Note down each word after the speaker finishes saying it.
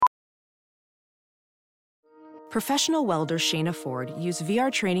Professional welder Shayna Ford used VR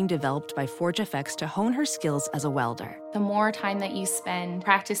training developed by ForgeFX to hone her skills as a welder. The more time that you spend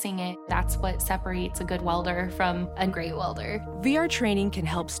practicing it, that's what separates a good welder from a great welder. VR training can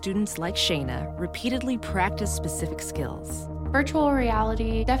help students like Shayna repeatedly practice specific skills. Virtual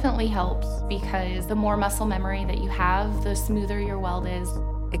reality definitely helps because the more muscle memory that you have, the smoother your weld is.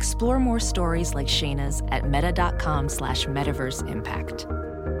 Explore more stories like Shayna's at meta.com/metaverseimpact.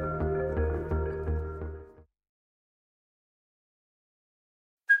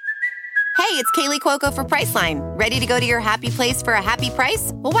 Hey, it's Kaylee Cuoco for Priceline. Ready to go to your happy place for a happy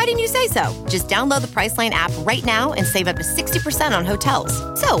price? Well, why didn't you say so? Just download the Priceline app right now and save up to 60% on hotels.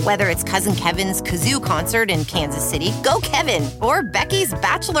 So whether it's Cousin Kevin's Kazoo Concert in Kansas City, go Kevin, or Becky's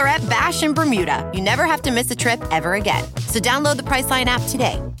Bachelorette Bash in Bermuda, you never have to miss a trip ever again. So download the Priceline app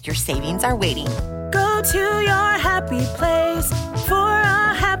today. Your savings are waiting. Go to your happy place for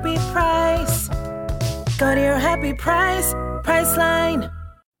a happy price. Go to your happy price, Priceline.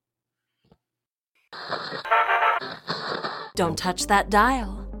 Don't touch that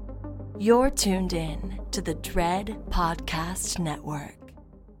dial. You're tuned in to the Dread Podcast Network.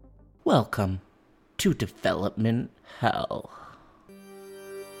 Welcome to Development Hell.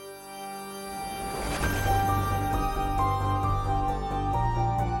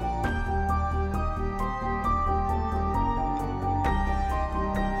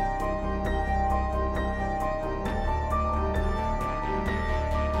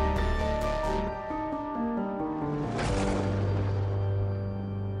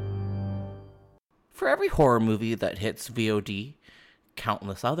 For every horror movie that hits VOD,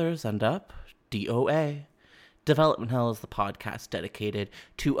 countless others end up DOA. Development Hell is the podcast dedicated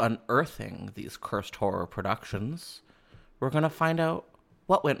to unearthing these cursed horror productions. We're going to find out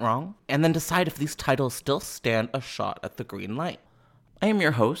what went wrong, and then decide if these titles still stand a shot at the green light. I am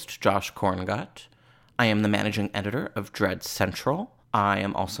your host, Josh Korngut. I am the managing editor of Dread Central. I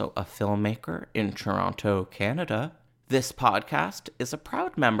am also a filmmaker in Toronto, Canada. This podcast is a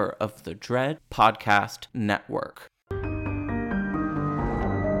proud member of the Dread Podcast Network.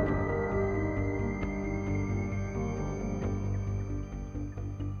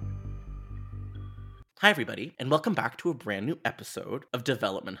 Hi everybody, and welcome back to a brand new episode of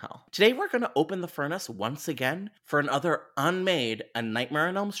Development Hell. Today we're going to open the furnace once again for another unmade A Nightmare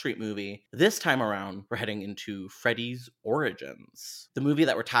on Elm Street movie. This time around, we're heading into Freddy's Origins. The movie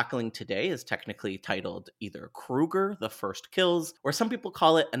that we're tackling today is technically titled either Krueger, The First Kills, or some people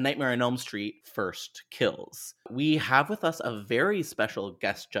call it A Nightmare on Elm Street, First Kills. We have with us a very special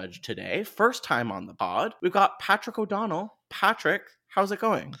guest judge today. First time on the pod, we've got Patrick O'Donnell. Patrick, how's it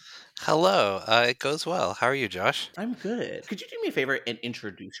going? Hello, it goes well. How are you, Josh? I'm good. Could you do me a favor and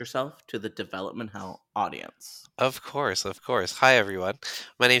introduce yourself to the Development Hell audience? Of course, of course. Hi, everyone.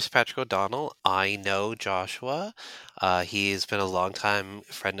 My name's Patrick O'Donnell. I know Joshua. He's been a longtime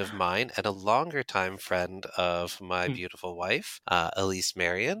friend of mine and a longer time friend of my beautiful wife, Elise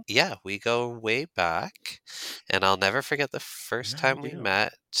Marion. Yeah, we go way back, and I'll never forget the first time we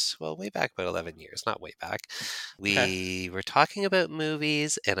met. Well, way back about 11 years, not way back. We were talking about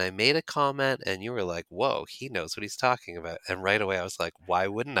movies, and I made a comment, and you were like, whoa, he knows what he's talking about. And right away, I was like, why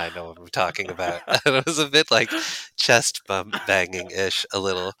wouldn't I know what I'm talking about? And it was a bit like chest bump banging-ish, a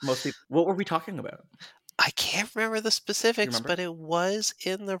little. Mostly, what were we talking about? I can't remember the specifics, but it was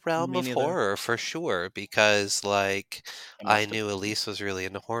in the realm of horror for sure, because like I knew Elise was really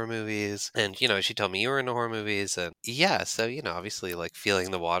into horror movies, and she told me you were into horror movies, and yeah, so obviously like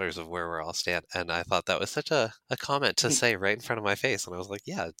feeling the waters of where we're all stand, and I thought that was such a comment to say right in front of my face, and I was like,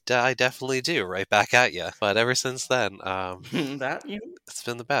 yeah, I definitely do, right back at you. But ever since then, it's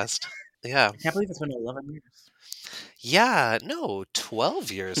been the best. Yeah, I can't believe it's been 11 years. Yeah, no,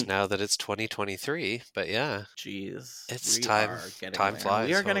 12 years now that it's 2023, but yeah. Jeez. It's time flies.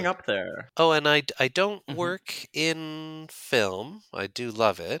 We are getting up there. Oh, and I don't work in film. I do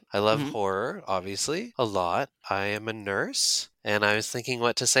love it. I love horror, obviously, a lot. I am a nurse, and I was thinking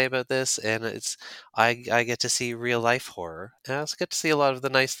what to say about this, and I get to see real life horror. And I also get to see a lot of the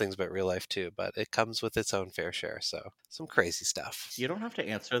nice things about real life too, but it comes with its own fair share, so some crazy stuff. You don't have to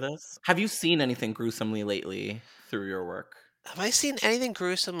answer this. Have you seen anything gruesomely lately through your work? Have I seen anything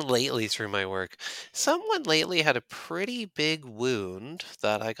gruesome lately through my work? Someone lately had a pretty big wound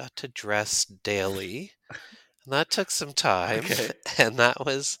that I got to dress daily. And that took some time. Okay. And that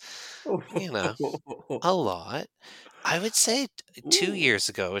was, a lot. I would say 2 years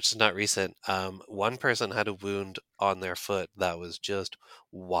ago, which is not recent, one person had a wound on their foot that was just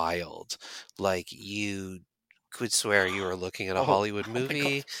wild. Like, you could swear you were looking at a Hollywood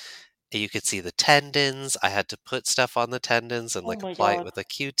movie. You could see the tendons. I had to put stuff on the tendons and Oh like my apply it god. with a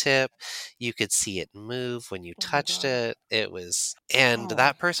Q-tip. You could see it move when you Oh my touched god. it. It was, and Oh.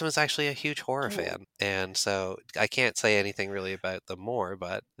 that person was actually a huge horror Oh. fan. And so I can't say anything really about them more,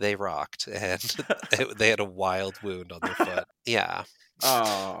 but they rocked and they had a wild wound on their foot. Yeah.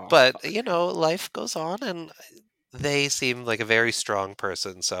 Oh. But, life goes on and they seem like a very strong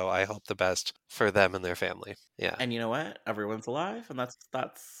person, so I hope the best for them and their family. Yeah. And you know what? Everyone's alive, and that's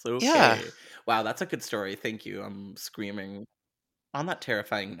Yeah. okay. Wow, that's a good story. Thank you. I'm screaming. On that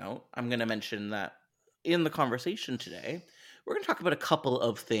terrifying note, I'm going to mention that in the conversation today, we're going to talk about a couple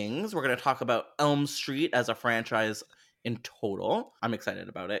of things. We're going to talk about Elm Street as a franchise in total. I'm excited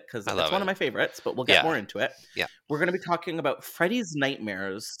about it because I it's love one it. of my favorites, but we'll get Yeah. more into it. Yeah. We're going to be talking about Freddy's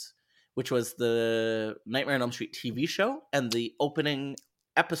Nightmares, which was the Nightmare on Elm Street TV show, and the opening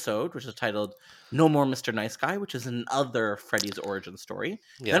episode, which is titled No More Mr. Nice Guy, which is another Freddy's origin story.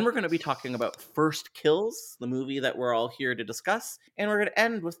 Yeah. Then we're going to be talking about First Kills, the movie that we're all here to discuss, and we're going to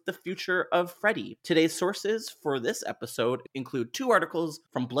end with the future of Freddy. Today's sources for this episode include 2 articles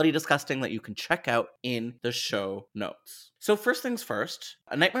from Bloody Disgusting that you can check out in the show notes. So first things first,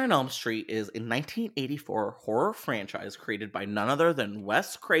 A Nightmare on Elm Street is a 1984 horror franchise created by none other than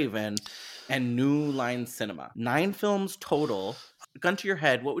Wes Craven and New Line Cinema. 9 films total. Gun to your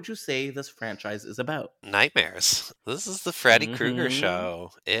head, what would you say this franchise is about? Nightmares. This is the Freddy Krueger Mhm.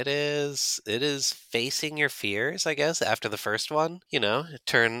 show. It is facing your fears, I guess, after the first one.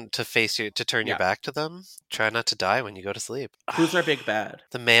 Turn your Yeah. back to them. Try not to die when you go to sleep. Who's our big bad?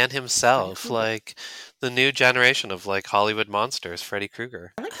 The man himself, Krueger. like the new generation of like Hollywood monsters, Freddy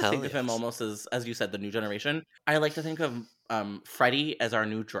Krueger. I like to Hell think of him yes. almost as you said, the new generation. I like to think of Freddy as our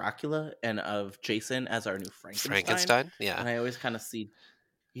new Dracula and of Jason as our new Frankenstein. Yeah. And I always kind of see,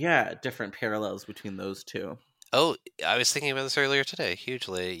 different parallels between those two. Oh, I was thinking about this earlier today.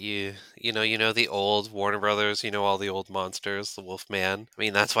 Hugely, you know the old Warner Brothers. All the old monsters, the Wolfman. I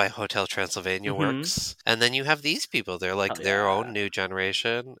mean, that's why Hotel Transylvania Mhm. works. And then you have these people. They're like Hell their yeah. own new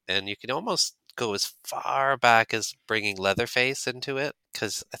generation, and you can almost go as far back as bringing Leatherface into it,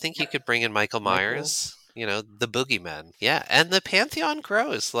 because I think you could bring in Michael Myers. The boogeyman. Yeah, and the pantheon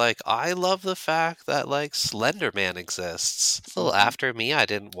grows. Like, I love the fact that, like, Slender Man exists. It's a little after me. I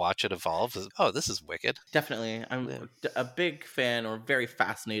didn't watch it evolve. Oh, this is wicked. Definitely. I'm a big fan or very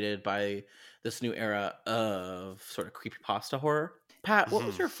fascinated by this new era of sort of creepypasta horror. Pat, what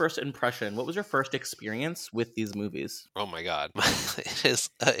was your first impression? What was your first experience with these movies? Oh my god,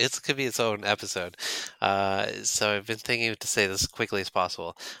 it could be its own episode. So I've been thinking to say this as quickly as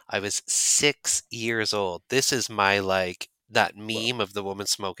possible. I was 6 years old. This is my that meme of the woman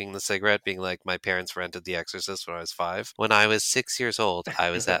smoking the cigarette being like, my parents rented The Exorcist when I was 5. When I was 6 years old,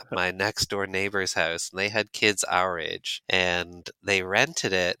 I was at my next door neighbor's house, and they had kids our age, and they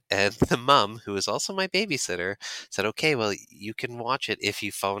rented it, and the mom, who was also my babysitter, said, okay, well, you can watch it if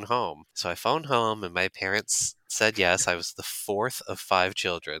you phone home. So I phoned home, and my parents said yes. I was the 4th of 5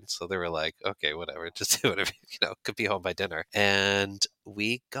 children, so they were like, okay, whatever, just do whatever, could be home by dinner. And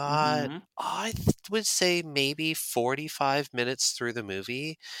we got, I would say maybe 45 minutes through the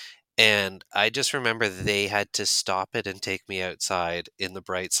movie, and I just remember they had to stop it and take me outside in the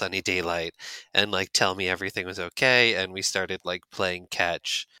bright sunny daylight and like tell me everything was okay, and we started like playing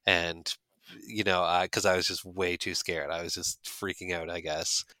catch, and because I was just way too scared. I was just freaking out, I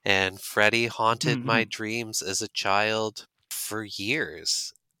guess. And Freddy haunted my dreams as a child for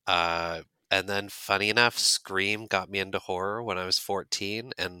years. And then, funny enough, Scream got me into horror when I was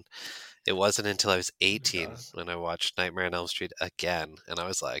 14, and it wasn't until I was 18 when I watched Nightmare on Elm Street again, and I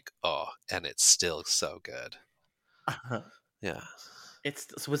was like, oh, and it's still so good. Yeah.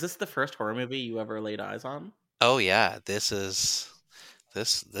 So was this the first horror movie you ever laid eyes on? Oh yeah, this is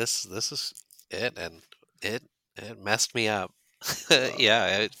it, and it messed me up.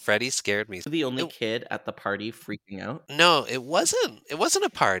 Yeah, Freddy scared me. The only kid at the party freaking out? No, it wasn't. It wasn't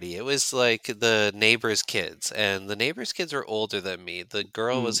a party. It was like the neighbors' kids, and the neighbors' kids were older than me. The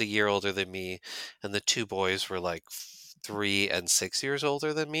girl was a year older than me, and the 2 boys were like 3 and 6 years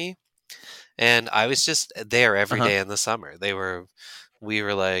older than me. And I was just there every day in the summer. We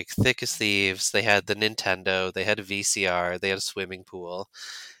were like thick as thieves. They had the Nintendo, they had a VCR, they had a swimming pool,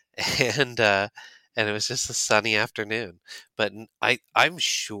 and it was just a sunny afternoon. But I'm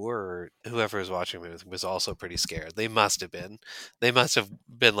sure whoever was watching me was also pretty scared. They must have been. They must have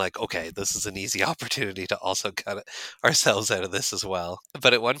been like, okay, this is an easy opportunity to also cut ourselves out of this as well.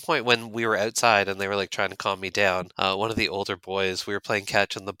 But at one point when we were outside and they were like trying to calm me down, one of the older boys, we were playing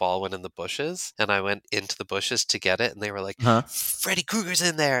catch and the ball went in the bushes, and I went into the bushes to get it, and they were like, Freddy Krueger's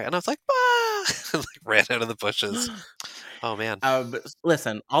in there. And I was like, ah! And like ran out of the bushes. Oh man. But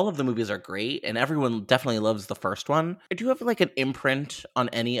listen, all of the movies are great, and everyone definitely loves the first one. Do you have like an imprint on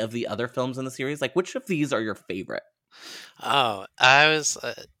any of the other films in the series? Like, which of these are your favorite? Oh, I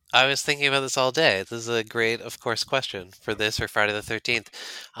was thinking about this all day. This is a great, of course, question for this or Friday the 13th.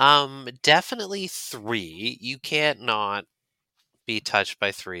 Definitely 3. You can't not be touched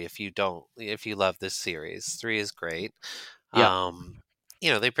by 3 if you love this series. 3 is great. Yep.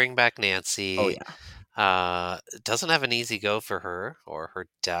 They bring back Oh Nancy. yeah. It doesn't have an easy go for her or her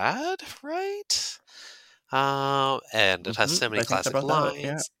dad, right? And it has so many I think they're classic both out. Yeah.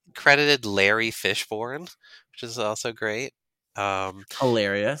 lines. Credited Larry Fishburne, which is also great.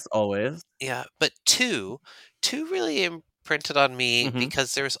 Hilarious, always. Yeah, but two really imprinted on me Mm-hmm.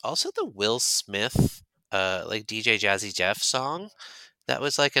 because there's also the Will Smith, like DJ Jazzy Jeff song that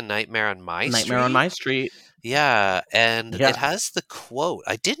was like a Nightmare on My Nightmare on Street. My Street. Yeah, and Yeah. it has the quote.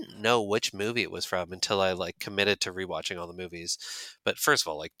 I didn't know which movie it was from until I like committed to rewatching all the movies. But first of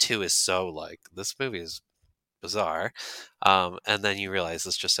all, like 2 is so like this movie is bizarre. And then you realize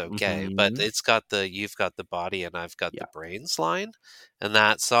it's just so gay. But Mhm. it's got the "You've got the body and I've got Yeah. the brains" line, and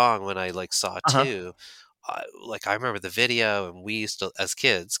that song when I like saw Uh-huh. 2, I remember the video, and we used to as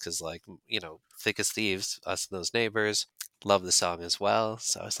kids because like Thick as Thieves, us and those neighbors. Love the song as well.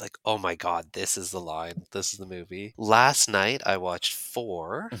 So I was like, oh my God, this is the line. This is the movie. Last night I watched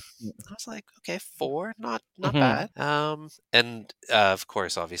 4. I was like, okay, 4, not Mhm. bad. And of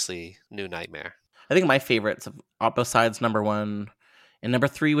course, obviously, New Nightmare. I think my favorites, besides number 1 and number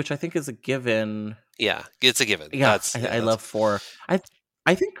 3, which I think is a given. Yeah, it's a given. Yeah, That's I love 4.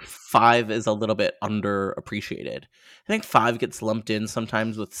 I think 5 is a little bit underappreciated. I think 5 gets lumped in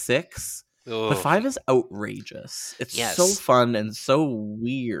sometimes with 6, but Oh, 5 is outrageous. It's so yes. fun and so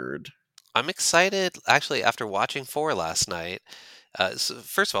weird. I'm excited. Actually, after watching 4 last night, so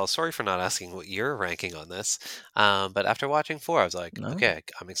first of all, sorry for not asking what your ranking on this. But after watching 4, I was like, No? okay,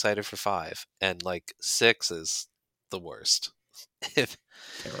 I'm excited for 5, and like 6 is the worst. If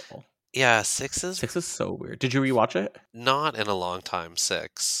Terrible. yeah, 6 is 6 is so weird. Did you rewatch it? not in a long time.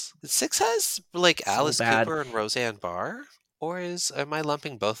 6 has like So Alice bad. Cooper and Roseanne Barr, or am I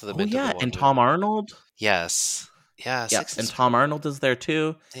lumping both of them Oh into the yeah, one and movie? Tom Arnold. Yes. Yeah, Yeah, 6 and is Tom Arnold is there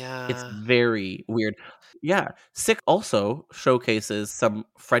too. It's yeah. very weird. Yeah, 6 also showcases some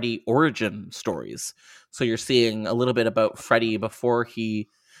Freddy origin stories. So you're seeing a little bit about Freddy before he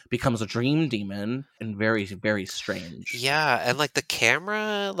becomes a dream demon, and very, very strange. Yeah, and like the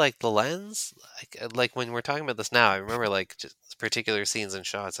camera, like the lens, like when we're talking about this now, I remember like just particular scenes and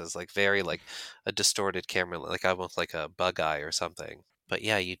shots as like very like a distorted camera, like almost like a bug eye or something. But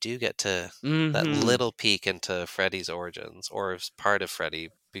yeah, you do get to that Hmm. little peek into Freddy's origins, or as part of Freddy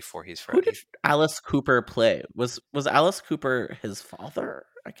before he's Who did Freddy. Alice Cooper play? Was Alice Cooper his father?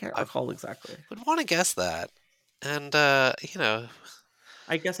 I can't I recall exactly. would want to guess that, and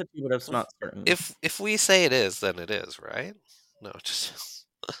I guess if you would have not certain. if we say it is, then it is, right? No, just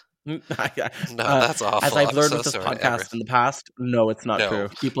no, Uh, that's awful. as I've I'm learned so with this sorry, podcast in the past, no, it's not No, true.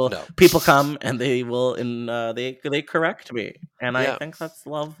 no. People come and they will, and they correct me, and I Yeah. think that's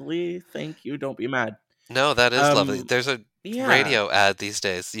lovely. Thank you. Don't be mad. No, that is lovely. Um, There's a yeah. radio ad these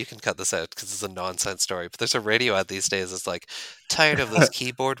days. You can cut this out because it's a nonsense story. But there's a radio ad these days. It's like, tired of those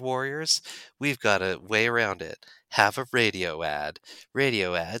keyboard warriors? We've got a way around it. Have a radio ad.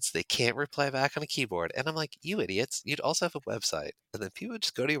 Radio ads, they can't reply back on a keyboard. And I'm like, you idiots, you'd also have a website. And then people would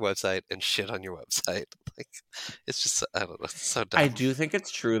just go to your website and shit on your website. Like, it's just, I don't know, it's so dumb. I do think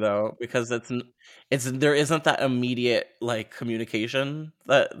it's true though, because there isn't that immediate like communication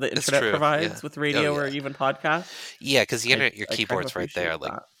that the It's internet true, provides yeah. with radio Oh, or yeah. even podcasts. Yeah, because the internet, your I kind of keyboard's right there. appreciate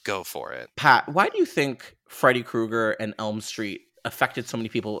Like, that. go for it. Pat, why do you think Freddy Krueger and Elm Street affected so many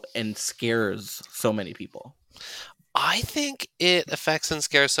people and scares so many people? I think it affects and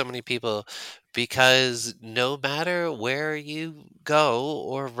scares so many people because no matter where you go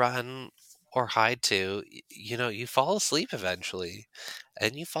or run or hide to, you fall asleep eventually,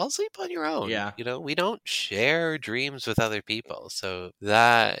 and you fall asleep on your own. Yeah. We don't share dreams with other people, so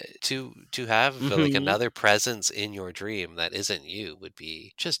that to have like Mhm. another presence in your dream that isn't you would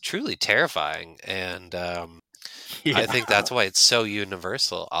be just truly terrifying. And I think Yeah. that's why it's so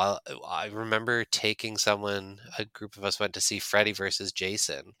universal. I remember a group of us went to see Freddy versus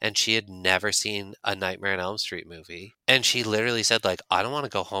Jason, and she had never seen a Nightmare on Elm Street movie. And she literally said, like, I don't want to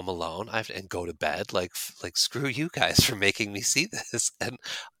go home alone. and go to bed. Like, screw you guys for making me see this. And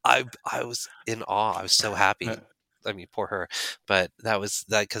I was in awe. I was so happy. I mean, poor her, but that was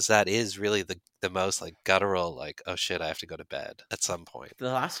that because that is really the most like guttural, like, oh shit, I have to go to bed at some point.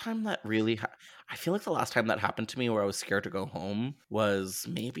 The last time that really I feel like the last time that happened to me where I was scared to go home was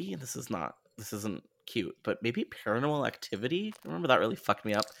maybe this isn't cute, but maybe Paranormal Activity. I remember that really fucked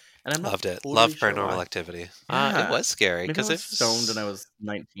me up, and I'm not Loved it. totally Loved sure Paranormal why. Activity. It Yeah, was scary maybe I because was it stoned and I was. was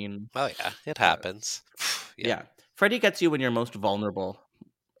 19. Oh yeah, it But happens. Yeah. yeah, Freddy gets you when you're most vulnerable,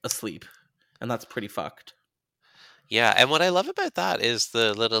 asleep, and that's pretty fucked. Yeah, and what I love about that is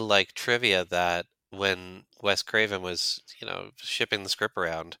the little like trivia that when Wes Craven was, shipping the script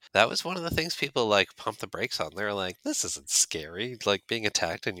around, that was one of the things people like pumped the brakes on. They were like, "This isn't scary, like being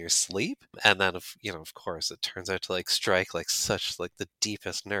attacked in your sleep." And then, of course, it turns out to like strike like such like the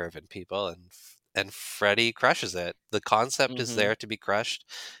deepest nerve in people, and Freddy crushes it. The concept is Hmm. there to be crushed,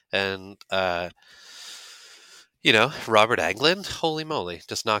 and Robert Englund, holy moly,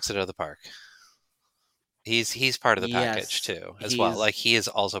 just knocks it out of the park. He's part of the package Yes, too, as well. Like he is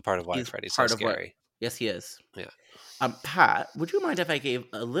also part of why he's Freddy's so part of what. scary. Yes, he is. Yeah, Pat, would you mind if I gave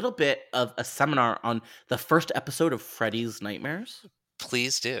a little bit of a seminar on the first episode of Freddy's Nightmares?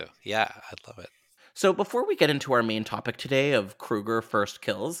 please do. Yeah, I'd love it. So, before we get into our main topic today of Krueger First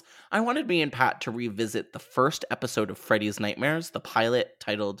Kills, I wanted me and Pat to revisit the first episode of Freddy's Nightmares, the pilot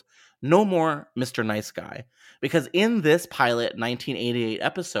titled No More Mr. Nice Guy. Because in this pilot 1988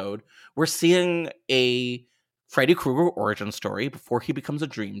 episode, we're seeing a Freddy Krueger origin story before he becomes a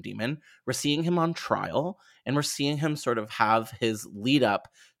dream demon. We're seeing him on trial, and we're seeing him sort of have his lead up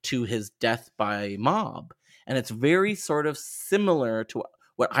to his death by mob. And it's very sort of similar to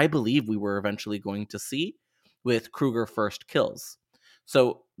what I believe we were eventually going to see with Krueger First Kills.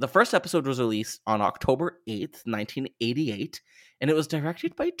 So the first episode was released on October 8th, 1988, and it was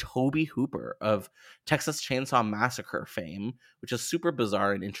directed by Tobe Hooper of Texas Chainsaw Massacre fame, which is super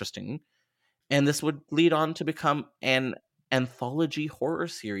bizarre and interesting. And this would lead on to become an anthology horror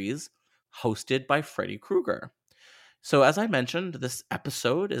series hosted by Freddy Krueger. So, as I mentioned, this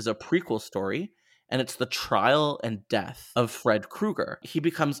episode is a prequel story, and it's the trial and death of Fred Krueger. He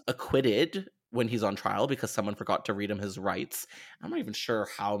becomes acquitted when he's on trial because someone forgot to read him his rights. I'm not even sure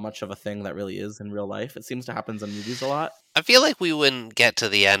how much of a thing that really is in real life. It seems to happen in movies a lot. I feel like we wouldn't get to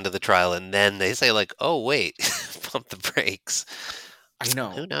the end of the trial and then they say like, "Oh wait, pump the brakes." I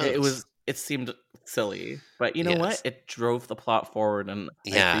know. Who knows? It seemed silly, but you know what? Yes. It drove the plot forward, and I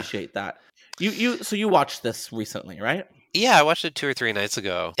Yeah. appreciate that. So you watched this recently, right? Yeah, I watched it 2 or 3 nights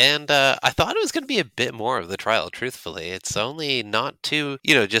ago, and I thought it was going to be a bit more of the trial, truthfully. It's only not too,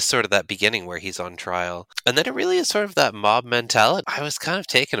 just sort of that beginning where he's on trial. And then it really is sort of that mob mentality. I was kind of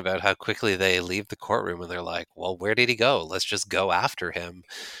taken about how quickly they leave the courtroom and they're like, well, where did he go? Let's just go after him.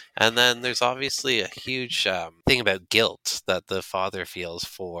 And then there's obviously a huge thing about guilt that the father feels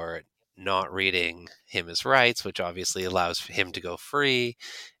for not reading him his rights, which obviously allows him to go free,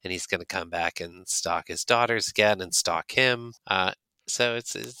 and he's going to come back and stalk his daughters again and stalk him. So it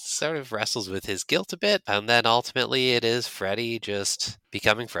sort of wrestles with his guilt a bit, and then ultimately it is Freddy just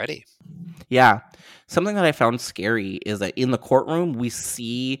becoming Freddy. Yeah. Something that I found scary is that in the courtroom, we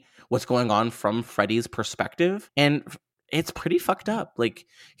see what's going on from Freddy's perspective, and it's pretty fucked up. Like,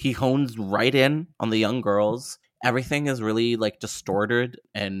 he hones right in on the young girls. Everything is really like distorted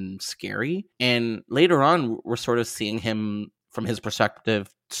and scary. And later on, we're sort of seeing him from his perspective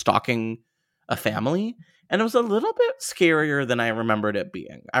stalking a family. And it was a little bit scarier than I remembered it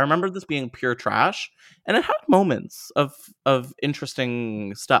being. I remembered this being pure trash, and it had moments of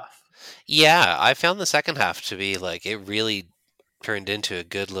interesting stuff. Yeah, I found the second half to be like, it really turned into a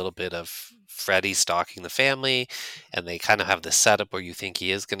good little bit of Freddy stalking the family, and they kind of have the setup where you think he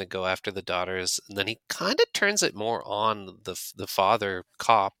is going to go after the daughters, and then he kind of turns it more on the father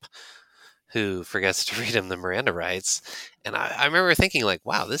cop who forgets to read him the Miranda rights. And I remember thinking like,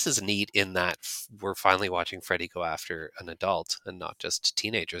 wow, this is neat in that we're finally watching Freddy go after an adult and not just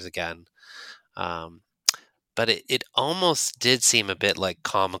teenagers again. But it almost did seem a bit like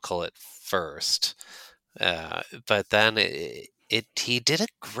comical at first. But then he did a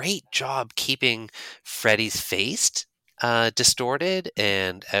great job keeping Freddy's face distorted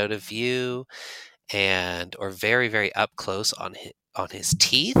and out of view, or very, very up close on his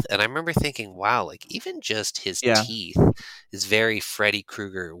teeth. And I remember thinking, wow, like even just his teeth is very Freddy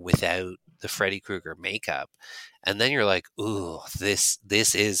Krueger without the Freddy Krueger makeup. And then you're like, ooh, this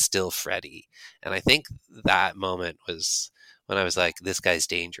is still Freddy. And I think that moment was when I was like, this guy's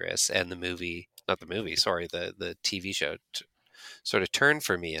dangerous. And the TV show sort of turned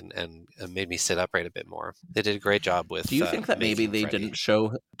for me and made me sit upright a bit more. They did a great job with. Do you think that maybe they didn't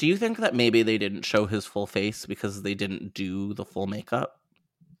show? Do you think that maybe they didn't show his full face because they didn't do the full makeup?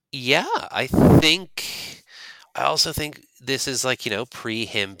 Yeah, I also think this is like, pre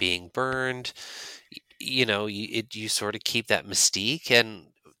him being burned. You sort of keep that mystique. And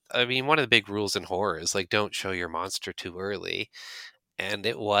I mean, one of the big rules in horror is like, don't show your monster too early. And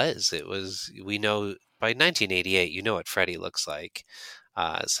it was. We know by 1988, you know what Freddy looks like.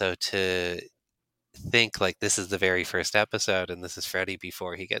 So to think like this is the very first episode and this is Freddy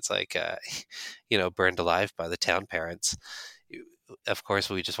before he gets like, burned alive by the town parents. Of course,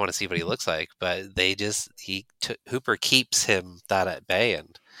 we just want to see what he looks like, but Hooper keeps him that at bay,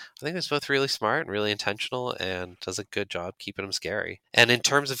 and I think it's both really smart and really intentional, and does a good job keeping him scary. And in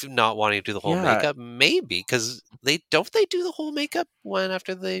terms of not wanting to do the whole makeup, maybe because they do the whole makeup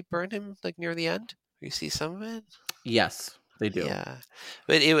after they burn him like near the end. You see some of it. Yes, they do. Yeah,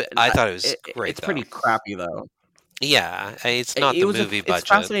 but I thought it was great. It's pretty crappy though. Yeah, it's not the movie budget.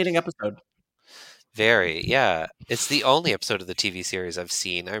 It's a fascinating episode. Very, yeah. It's the only episode of the TV series I've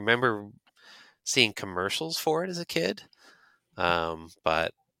seen. I remember seeing commercials for it as a kid,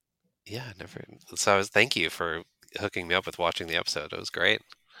 but yeah, never. So thank you for hooking me up with watching the episode. It was great.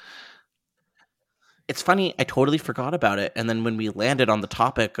 It's funny, I totally forgot about it, and then when we landed on the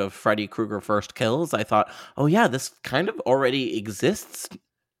topic of Freddy Krueger First Kills, I thought, oh yeah, this kind of already exists,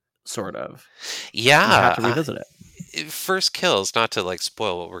 sort of. Yeah, I have to revisit it. First Kills, not to like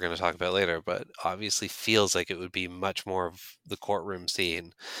spoil what we're going to talk about later, but obviously feels like it would be much more of the courtroom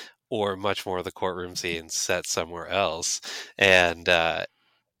scene, or much more of the courtroom scene set somewhere else, and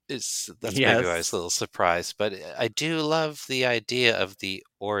that's maybe why I was a little surprised. But I do love the idea of the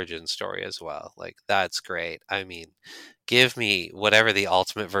origin story as well. Like that's great. I mean, give me whatever the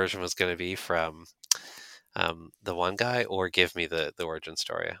ultimate version was going to be from the one guy, or give me the origin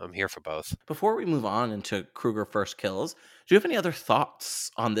story. I'm here for both. Before we move on into Krueger First Kills, do you have any other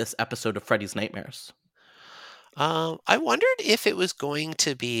thoughts on this episode of Freddy's Nightmares? I wondered if it was going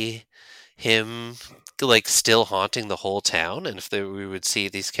to be him like still haunting the whole town, and if we would see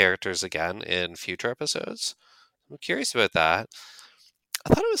these characters again in future episodes. I'm curious about that. I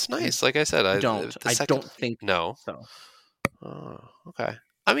thought it was nice. Like I said, I don't think so. Oh, okay.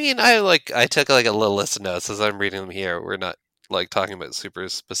 I mean, I took like a little list of notes as I'm reading them here. We're not like talking about super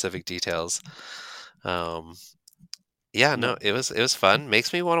specific details. Yeah, no, it was fun.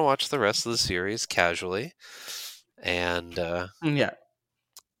 Makes me want to watch the rest of the series casually, and yeah,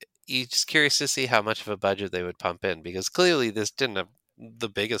 you're just curious to see how much of a budget they would pump in, because clearly this didn't have the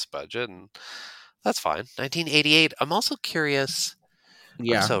biggest budget, and that's fine. 1988. I'm also curious.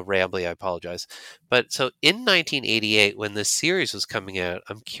 Yeah. I'm so rambly, I apologize. But so in 1988, when the series was coming out,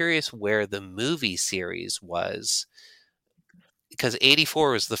 I'm curious where the movie series was, because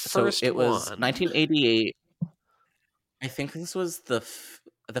 84 was the first one. It was 1988. I think this was the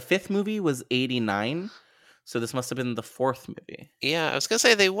fifth movie was 89. So this must have been the fourth movie. Yeah, I was going to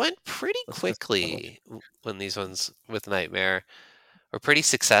say they went pretty quickly when these ones with Nightmare, or pretty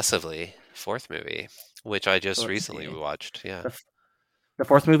successively. Fourth movie, which I just recently watched. Yeah. The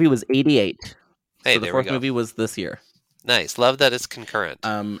fourth movie was 88. Hey, so the fourth movie was this year. Nice. Love that it's concurrent.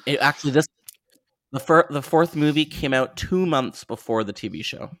 The fourth movie came out 2 months before the TV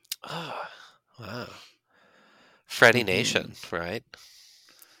show. Oh, wow. Freddy Nation, right?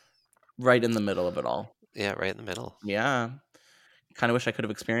 Right in the middle of it all. Yeah, right in the middle. Yeah. Kind of wish I could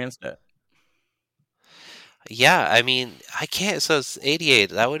have experienced it. Yeah, I mean, I can't. So it's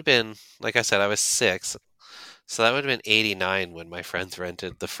 88. That would have been, like I said, I was 6. So that would have been 89 when my friends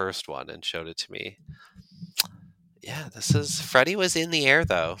rented the first one and showed it to me. Yeah, Freddy was in the air,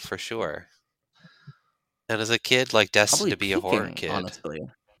 though, for sure. And as a kid, like, destined to be a horror kid. Honestly.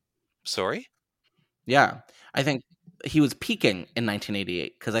 Sorry? Yeah, I think he was peaking in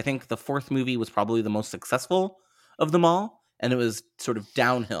 1988, because I think the fourth movie was probably the most successful of them all, and it was sort of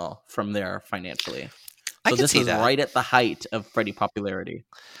downhill from there financially. So this was right at the height of Freddy popularity.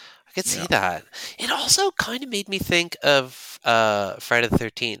 I could see that. It also kind of made me think of Friday the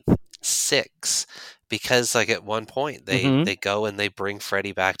 13th 6, because like at one point they go and they bring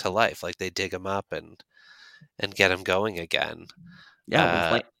Freddy back to life, like they dig him up and get him going again.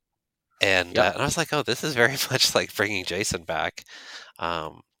 Yeah, and I was like, oh, this is very much like bringing Jason back.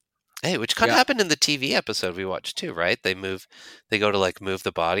 Hey, which kind of happened in the TV episode we watched too, right? They go to like move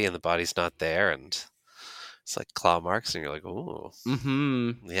the body, and the body's not there, and it's like claw marks, and you're like, ooh.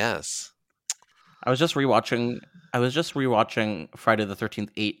 Mm-hmm. Yes. I was just rewatching Friday the 13th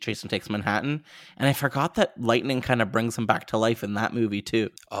 8, Jason Takes Manhattan, and I forgot that lightning kind of brings him back to life in that movie too.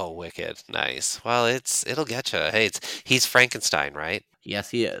 Oh, wicked. Nice. Well, it'll get you. Hey, he's Frankenstein, right?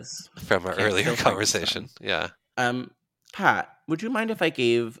 Yes, he is. From our earlier conversation. Yeah. Pat, would you mind if I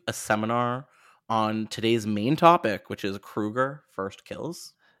gave a seminar on today's main topic, which is Krueger First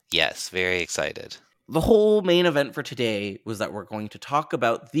Kills? Yes, very excited. The whole main event for today was that we're going to talk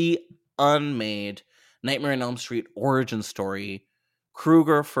about the unmade Nightmare on Elm Street origin story,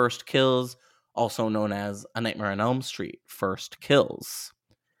 Krueger First Kills, also known as A Nightmare on Elm Street First Kills.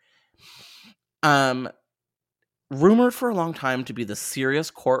 Rumored for a long time to be the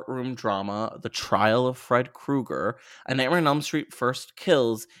serious courtroom drama, The Trial of Fred Krueger, A Nightmare on Elm Street First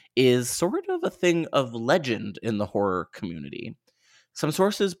Kills is sort of a thing of legend in the horror community. Some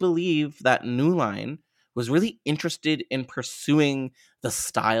sources believe that New Line was really interested in pursuing the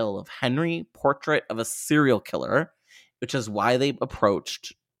style of Henry Portrait of a Serial Killer, which is why they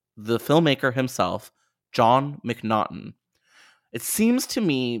approached the filmmaker himself, John McNaughton. It seems to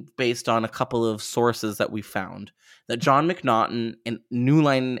me, based on a couple of sources that we found, that John McNaughton and New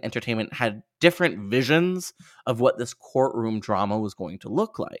Line Entertainment had different visions of what this courtroom drama was going to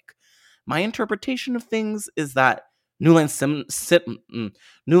look like. My interpretation of things is that New Line Cinema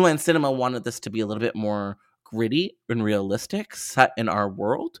wanted this to be a little bit more gritty and realistic, set in our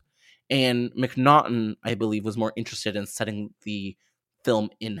world, and McNaughton, I believe, was more interested in setting the film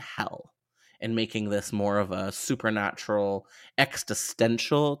in hell and making this more of a supernatural,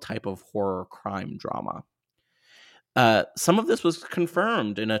 existential type of horror crime drama. Some of this was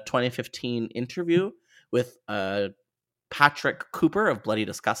confirmed in a 2015 interview with Patrick Cooper of Bloody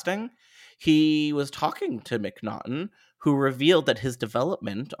Disgusting. He was talking to McNaughton, who revealed that his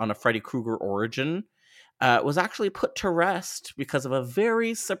development on a Freddy Krueger origin was actually put to rest because of a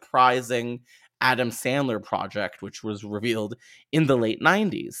very surprising Adam Sandler project, which was revealed in the late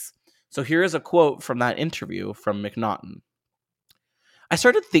 90s. So here is a quote from that interview from McNaughton. I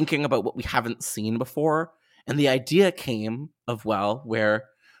started thinking about what we haven't seen before, and the idea came of, well, where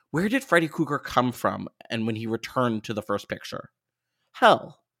did Freddy Krueger come from and when he returned to the first picture?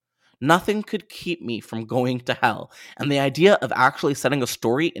 Hell. Nothing could keep me from going to hell. And the idea of actually setting a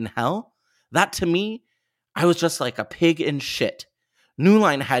story in hell, that to me, I was just like a pig in shit. New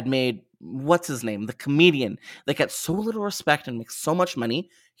Line had made, what's his name, the comedian that gets so little respect and makes so much money.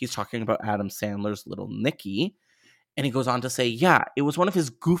 He's talking about Adam Sandler's Little Nicky. And he goes on to say, yeah, it was one of his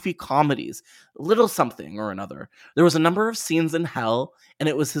goofy comedies, Little Something or Another. There was a number of scenes in hell, and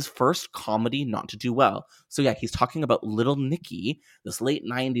it was his first comedy not to do well. So yeah, he's talking about Little Nicky, this late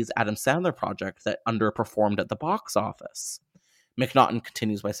 90s Adam Sandler project that underperformed at the box office. McNaughton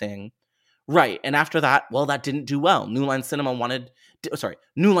continues by saying, right, and after that, well, that didn't do well. New Line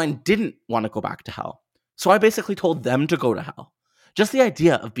didn't want to go back to hell. So I basically told them to go to hell. Just the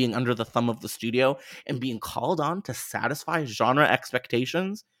idea of being under the thumb of the studio and being called on to satisfy genre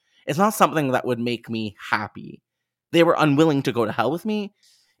expectations is not something that would make me happy. They were unwilling to go to hell with me,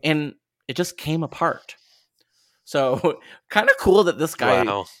 and it just came apart. So kind of cool that this guy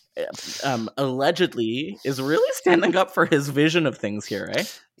allegedly is really standing up for his vision of things here, eh?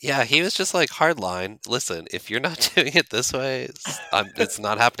 Yeah, he was just like, hardline. Listen, if you're not doing it this way, it's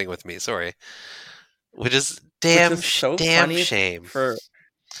not happening with me. Sorry. Which is damn shame.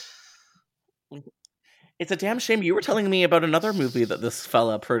 It's a damn shame. You were telling me about another movie that this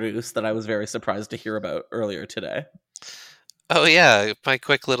fella produced that I was very surprised to hear about earlier today. Oh yeah, my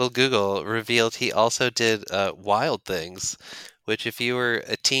quick little Google revealed he also did Wild Things, which if you were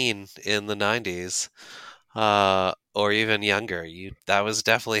a teen in the 90s, or even younger, that was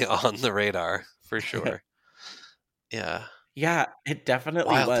definitely on the radar, for sure. Yeah. Yeah, it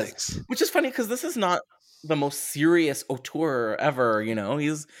definitely Wild was. Things. Which is funny because this is not the most serious auteur ever, you know?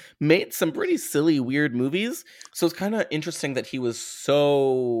 He's made some pretty silly, weird movies. So it's kind of interesting that he was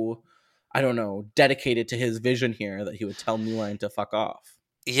so, I don't know, dedicated to his vision here that he would tell New Line to fuck off.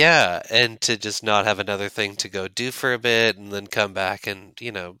 Yeah, and to just not have another thing to go do for a bit and then come back and,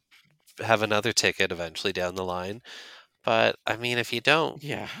 have another ticket eventually down the line. But, I mean, if you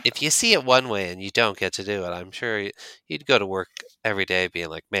see it one way and you don't get to do it, I'm sure you'd go to work every day being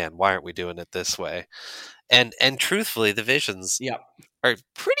like, man, why aren't we doing it this way? And truthfully, the visions are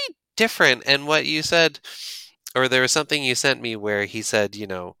pretty different. And what you said, or there was something you sent me where he said,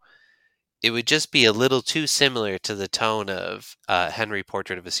 it would just be a little too similar to the tone of Henry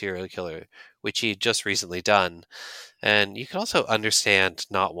Portrait of a Serial Killer, which he'd just recently done. And you can also understand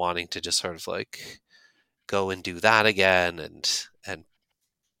not wanting to just sort of like go and do that again and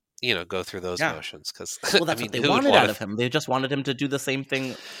go through those motions, because that's what they wanted out of him. They just wanted him to do the same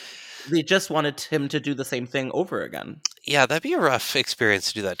thing. They just wanted him to do the same thing over again. Yeah, that'd be a rough experience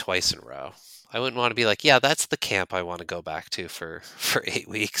to do that twice in a row. I wouldn't want to be like, yeah, that's the camp I want to go back to for 8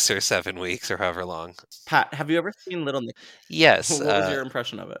 weeks or 7 weeks or however long. Pat, have you ever seen Little Nicky? Yes. What was your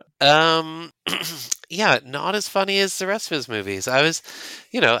impression of it? Yeah, not as funny as the rest of his movies. I was,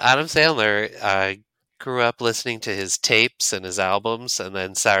 Adam Sandler, grew up listening to his tapes and his albums and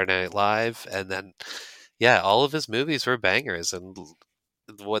then Saturday Night Live, and then all of his movies were bangers. And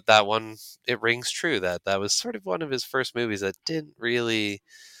what that one, it rings true that was sort of one of his first movies that didn't really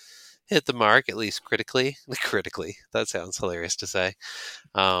hit the mark, at least critically. Critically, that sounds hilarious to say.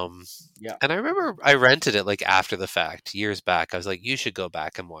 Yeah. And I remember I rented it like after the fact, years back. I was like, you should go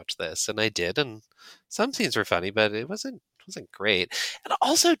back and watch this. And I did, and some scenes were funny, but it wasn't great. And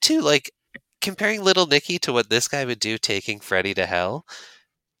also too, like comparing Little Nicky to what this guy would do taking Freddy to hell,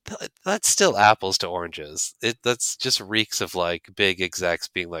 that's still apples to oranges. That's just reeks of like big execs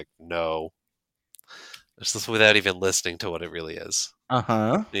being like, no. It's just without even listening to what it really is.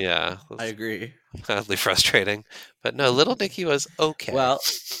 Uh-huh. Yeah. I agree. Oddly frustrating. But no, Little Nicky was okay. Well,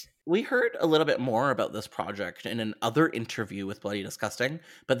 we heard a little bit more about this project in another interview with Bloody Disgusting,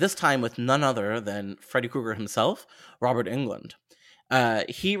 but this time with none other than Freddy Krueger himself, Robert Englund.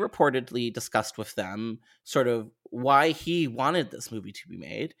 He reportedly discussed with them sort of why he wanted this movie to be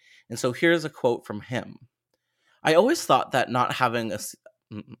made. And so here's a quote from him. I always thought that not having a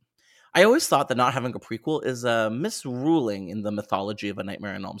prequel is a misruling in the mythology of A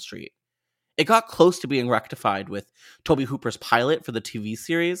Nightmare on Elm Street. It got close to being rectified with Tobe Hooper's pilot for the TV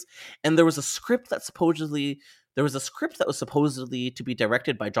series, and there was a script that was supposedly to be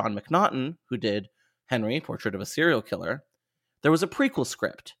directed by John McNaughton, who did Henry, Portrait of a Serial Killer. There was a prequel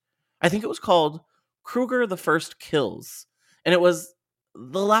script. I think it was called Krueger the First Kills, and it was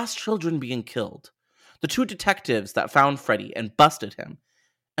the last children being killed. The two detectives that found Freddy and busted him.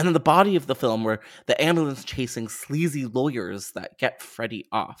 And then the body of the film were the ambulance chasing sleazy lawyers that get Freddy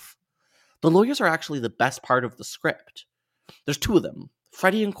off. The lawyers are actually the best part of the script. There's two of them.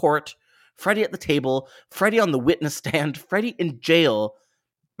 Freddy in court, Freddy at the table, Freddy on the witness stand, Freddy in jail.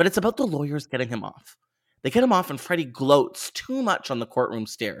 But it's about the lawyers getting him off. They get him off and Freddy gloats too much on the courtroom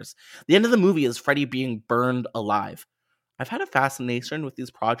stairs. The end of the movie is Freddy being burned alive. I've had a fascination with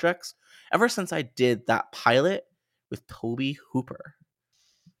these projects ever since I did that pilot with Tobe Hooper.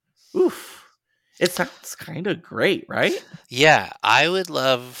 Oof. It sounds kind of great, right? Yeah, I would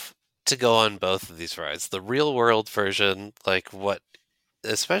love to go on both of these rides. The real world version,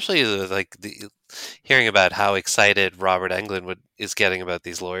 especially hearing about how excited Robert Englund is getting about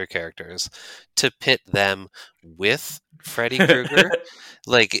these lawyer characters, to pit them with Freddy Krueger.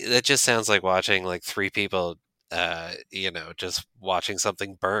 It just sounds like watching like three people just watching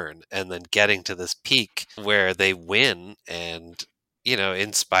something burn and then getting to this peak where they win and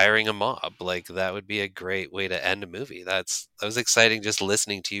inspiring a mob. Like that would be a great way to end a movie. That was exciting just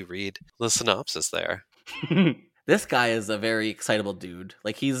listening to you read the synopsis there. This guy is a very excitable dude.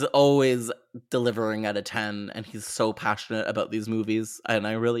 Like he's always delivering at a 10 and he's so passionate about these movies and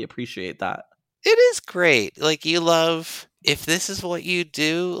I really appreciate that. It is great. Like you love, if this is what you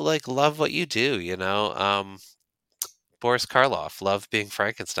do, like love what you do, Boris Karloff loved being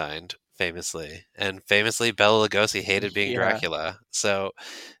Frankenstein. Famously, Bela Lugosi hated being Dracula. So,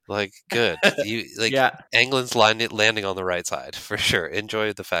 good. You Englund's landing on the right side for sure.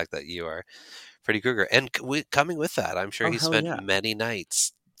 Enjoy the fact that you are Freddy Krueger, and coming with that, I'm sure he spent many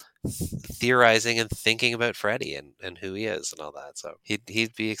nights theorizing and thinking about Freddy and who he is and all that. So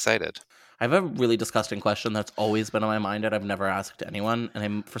he'd be excited. I have a really disgusting question that's always been on my mind that I've never asked anyone,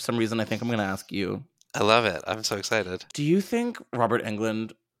 and for some reason I think I'm going to ask you. I love it. I'm so excited. Do you think Robert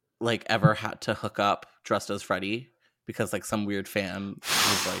Englund ever had to hook up dressed as Freddy because some weird fan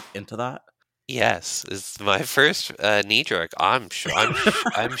was into that? Yes, it's my first knee jerk. I'm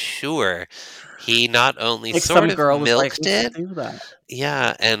sure he not only sort of girl milked was it. Do that.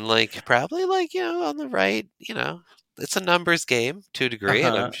 Yeah, and probably on the right, it's a numbers game to a degree,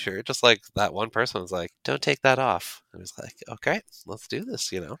 and I'm sure just that one person was like, "Don't take that off." I was like, "Okay, let's do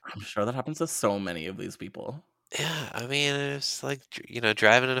this." I'm sure that happens to so many of these people. Yeah, I mean, it's like,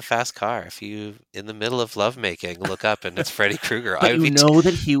 driving in a fast car. If you, in the middle of lovemaking, look up and it's Freddy Krueger, I would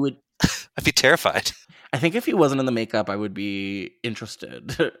that he would... I'd be terrified. I think if he wasn't in the makeup, I would be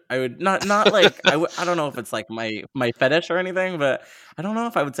interested. I would not I don't know if it's my fetish or anything, but I don't know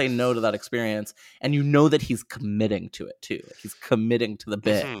if I would say no to that experience. And that he's committing to it too. He's committing to the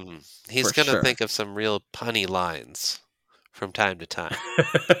bit. Mm-hmm. He's going to think of some real punny lines from time to time.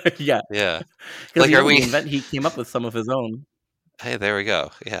 Yeah. Because he came up with some of his own. Hey, there we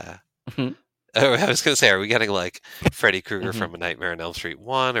go. Yeah. I was going to say, are we getting Freddy Krueger from A Nightmare on Elm Street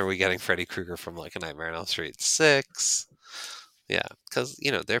 1? Or are we getting Freddy Krueger from A Nightmare on Elm Street 6? Yeah, because,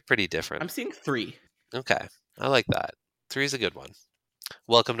 they're pretty different. I'm seeing 3. Okay, I like that. 3 is a good one.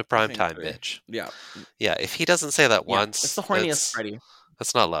 Welcome to prime time, bitch. Yeah. Yeah, if he doesn't say that once... It's the horniest Freddy.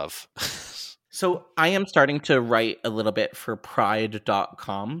 That's not love. So I am starting to write a little bit for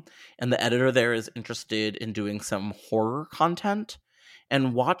Pride.com, and the editor there is interested in doing some horror content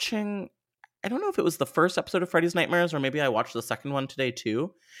and watching... I don't know if it was the first episode of Freddy's Nightmares or maybe I watched the second one today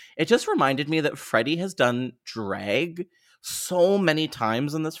too. It just reminded me that Freddy has done drag so many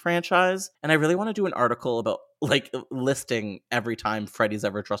times in this franchise, and I really want to do an article about like listing every time Freddy's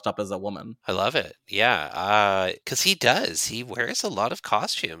ever dressed up as a woman. I love it. Yeah, because he does. He wears a lot of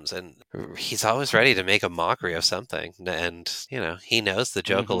costumes, and he's always ready to make a mockery of something. And he knows the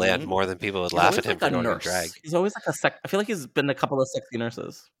joke will land more than people would He's laugh always at him like for a going in nurse. drag. He's always like I feel like he's been a couple of sexy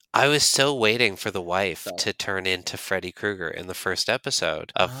nurses. I was so waiting for the wife to turn into Freddy Krueger in the first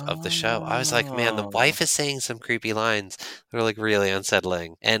episode of the show. I was like, man, the wife is saying some creepy lines that are like really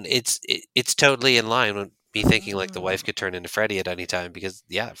unsettling, and it's totally in line with me thinking like the wife could turn into Freddy at any time because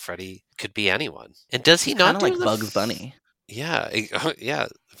Freddy could be anyone. And does he not Kind of do like Bugs Bunny? Yeah, yeah,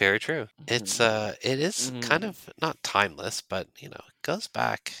 very true. It is kind of not timeless, but it goes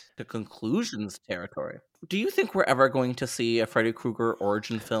back to conclusions territory. Do you think we're ever going to see a Freddy Krueger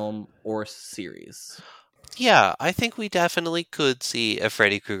origin film or series? Yeah, I think we definitely could see a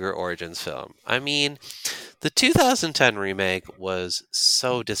Freddy Krueger Origins film. I mean, the 2010 remake was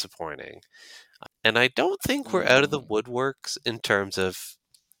so disappointing. And I don't think we're out of the woodworks in terms of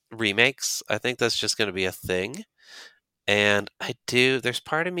remakes. I think that's just going to be a thing. And there's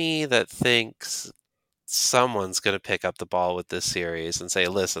part of me that thinks someone's going to pick up the ball with this series and say,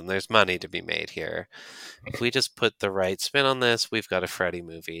 listen, there's money to be made here. If we just put the right spin on this, we've got a Freddy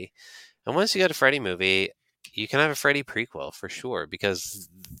movie. And once you got a Freddy movie, you can have a Freddy prequel for sure, because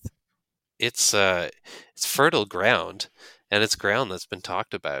it's fertile ground, and it's ground that's been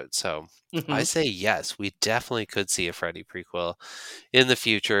talked about. So I say yes, we definitely could see a Freddy prequel in the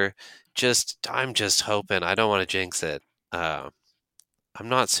future. I'm just hoping. I don't want to jinx it. I'm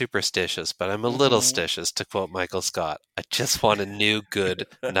not superstitious, but I'm a little stitious, to quote Michael Scott. I just want a new good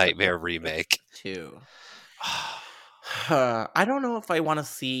Nightmare remake. Too. I don't know if I want to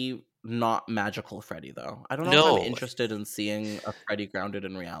see not magical Freddy, though. I don't know if I'm interested in seeing a Freddy grounded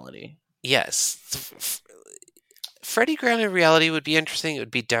in reality. Yes. Freddy grounded in reality would be interesting. It would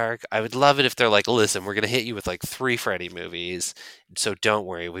be dark. I would love it if they're like, listen, we're going to hit you with like 3 Freddy movies. So don't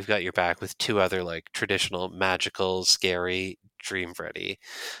worry. We've got your back with 2 other like traditional, magical, scary Dream Freddy.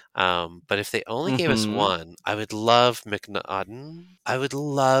 But if they only gave us 1, I would love McNaughton. I would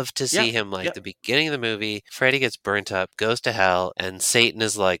love to see him like the beginning of the movie. Freddy gets burnt up, goes to hell, and Satan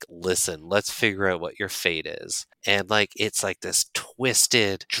is like, listen, let's figure out what your fate is. And like, it's like this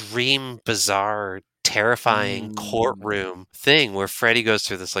twisted, dream, bizarre, terrifying courtroom thing where Freddy goes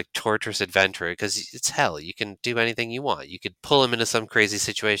through this like torturous adventure, because it's hell. You can do anything you want. You could pull him into some crazy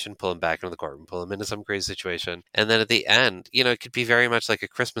situation, pull him back into the courtroom, pull him into some crazy situation, and then at the end, it could be very much like a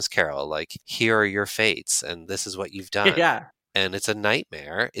Christmas Carol, like, here are your fates and this is what you've done. Yeah. And it's a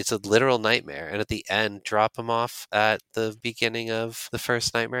nightmare. It's a literal nightmare. And at the end, drop him off at the beginning of the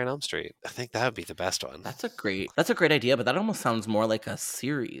first Nightmare on Elm Street. I think that would be the best one. That's a great idea, but that almost sounds more like a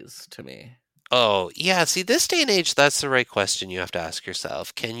series to me. Oh, yeah. See, this day and age, that's the right question you have to ask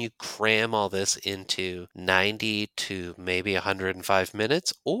yourself. Can you cram all this into 90 to maybe 105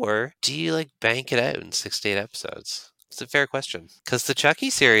 minutes? Or do you like bank it out in 6 to 8 episodes? It's a fair question. Because the Chucky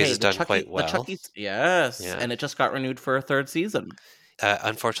series has done quite well. Yes. Yeah. And it just got renewed for a 3rd season.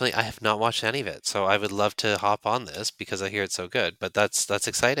 Unfortunately, I have not watched any of it, so I would love to hop on this because I hear it's so good. But that's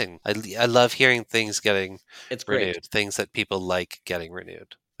exciting. I love hearing things getting renewed, things that people like getting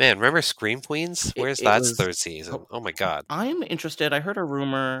renewed. Man, remember Scream Queens? Where's that's 3rd season? Oh my god. I'm interested. I heard a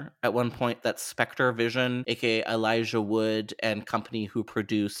rumor at one point that Spectre Vision, aka Elijah Wood and company who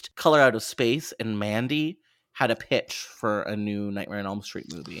produced Color Out of Space and Mandy, had a pitch for a new Nightmare on Elm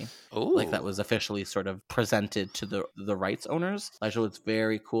Street movie. Ooh. Like that was officially sort of presented to the rights owners. Elijah Wood's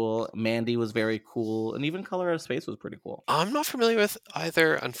very cool. Mandy was very cool. And even Color Out of Space was pretty cool. I'm not familiar with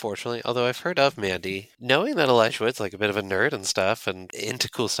either, unfortunately, although I've heard of Mandy. Knowing that Elijah Wood's like a bit of a nerd and stuff and into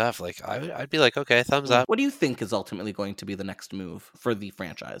cool stuff, like I'd be like, okay, thumbs up. What do you think is ultimately going to be the next move for the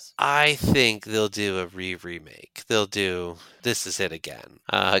franchise? I think they'll do a remake. They'll do This Is It Again.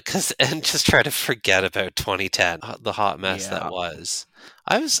 And just try to forget about 2010, the hot mess that was.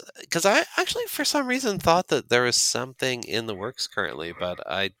 Because I actually, for some reason, thought that there was something in the works currently, but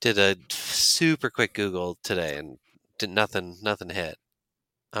I did a super quick Google today and nothing hit.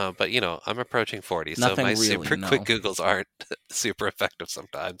 But I'm approaching 40, so my quick Googles aren't super effective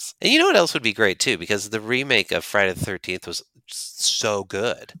sometimes. And you know what else would be great too? Because the remake of Friday the 13th was so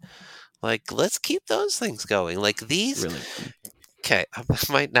good. Like, let's keep those things going. Like these. Really? Okay,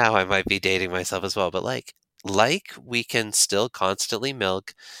 I might be dating myself as well, but like we can still constantly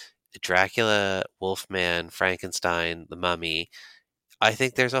milk Dracula, Wolfman, Frankenstein, the Mummy. I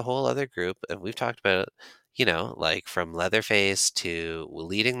think there's a whole other group, and we've talked about it, like from Leatherface to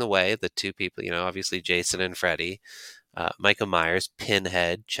Leading the Way, the 2 people, obviously Jason and Freddy, Michael Myers,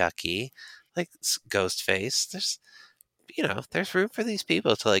 Pinhead, Chucky, like Ghostface. there's room for these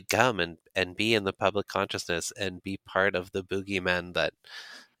people to like come and be in the public consciousness and be part of the boogeymen that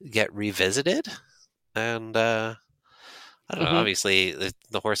get revisited. And I don't know, obviously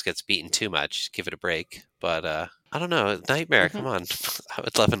the horse gets beaten too much, give it a break. But I don't know, Nightmare, come on. I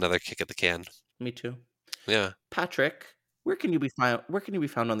would love another kick at the can. Me too. Yeah. Patrick, where can you be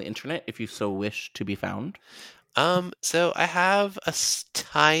found on the internet if you so wish to be found? So I have a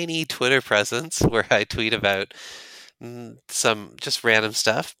tiny Twitter presence where I tweet about some just random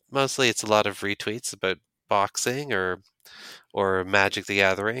stuff. Mostly it's a lot of retweets about boxing or Magic the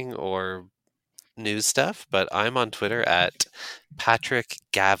Gathering or news stuff, but I'm on Twitter at Patrick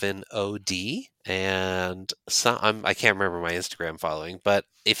Gavin OD, and I can't remember my Instagram following, but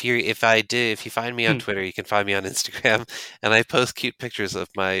if you find me on Twitter, you can find me on Instagram, and I post cute pictures of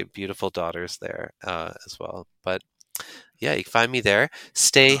my beautiful daughters there as well. But yeah, you can find me there.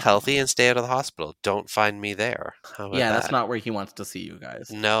 Stay healthy and stay out of the hospital. Don't find me there. How about that's that? not where he wants to see you guys.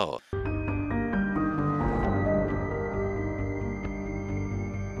 No.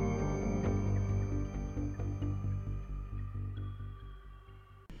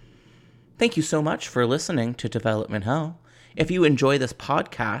 Thank you so much for listening to Development Hell. If you enjoy this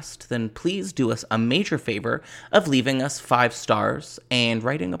podcast, then please do us a major favor of leaving us 5 stars and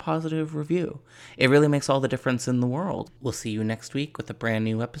writing a positive review. It really makes all the difference in the world. We'll see you next week with a brand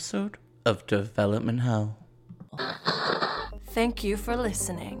new episode of Development Hell. Thank you for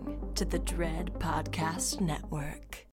listening to the Dread Podcast Network.